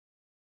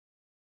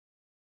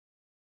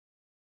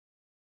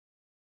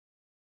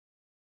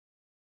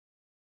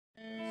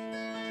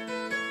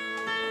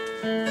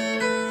Here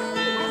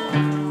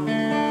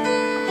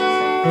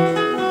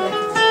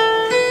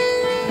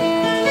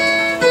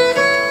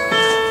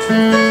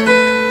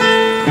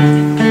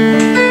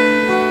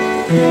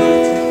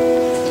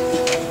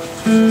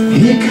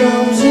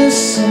comes the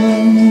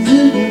sun,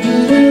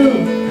 doo-doo-doo.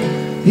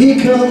 Here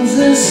comes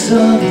the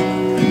sun,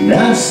 and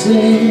I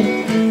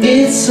say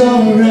it's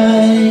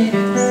alright.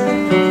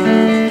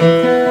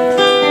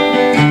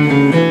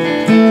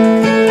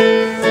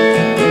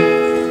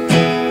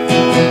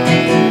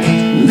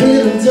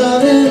 Little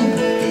darling,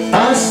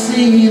 I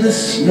see the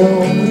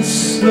snow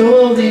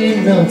slowly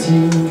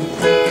melting.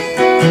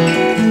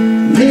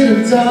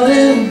 Little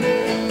darling,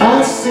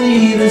 I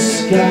see the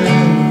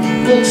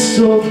sky looks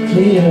so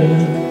clear.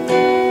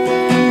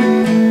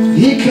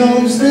 Here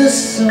comes the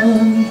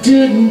sun,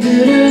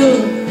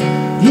 doo-doo-doo.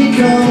 Here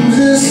comes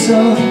the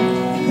sun,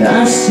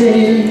 I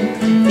say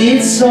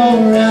it's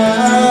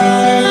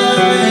alright.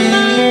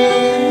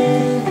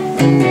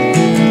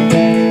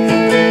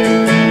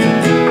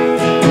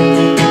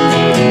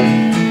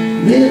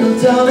 Little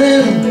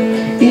darling,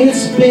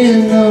 it's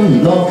been a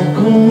long,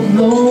 cold,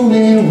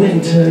 lonely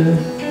winter.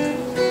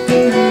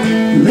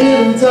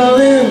 Little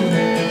darling,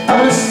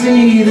 I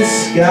see the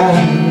sky,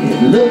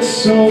 it looks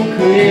so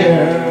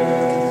clear.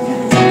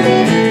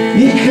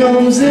 Here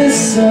comes the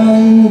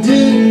sun,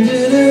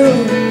 doo-doo-doo.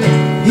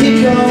 Here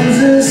comes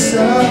the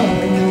sun,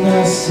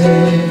 I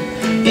say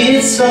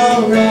it's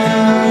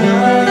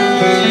alright.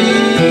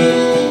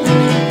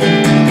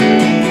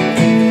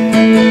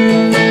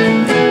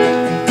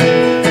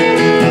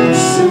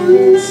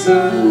 Sun,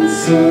 sun,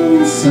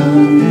 sun,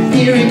 sun,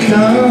 here it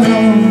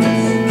comes.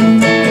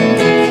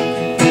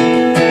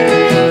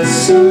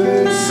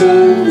 Sun,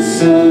 sun,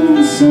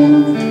 sun, sun,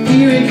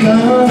 here it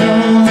comes.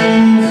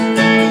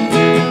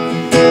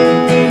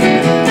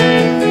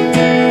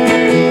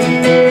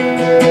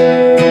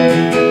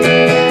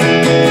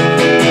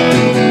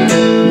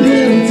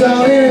 Little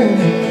darling,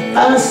 I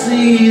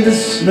see the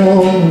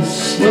snow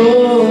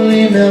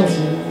slowly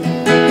melting.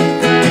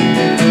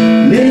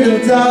 Little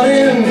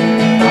darling,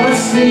 I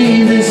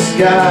see the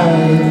sky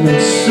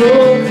looks so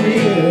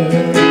clear.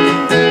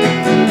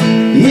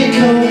 Here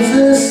comes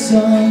the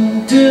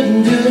sun,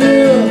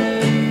 doo-doo-doo.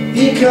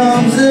 Here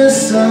comes the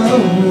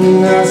sun,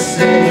 I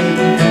say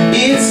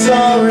it's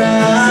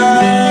alright.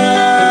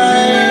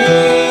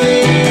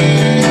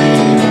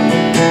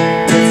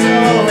 It's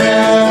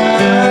alright.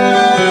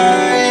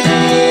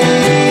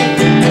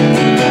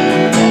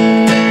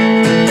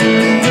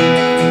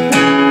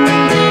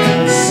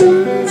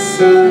 Sun,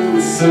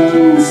 sun,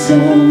 sun,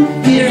 sun,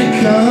 here it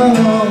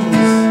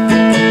comes.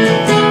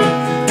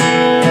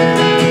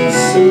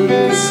 Sun,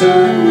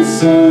 sun,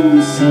 sun,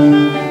 sun,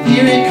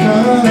 here it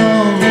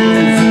comes.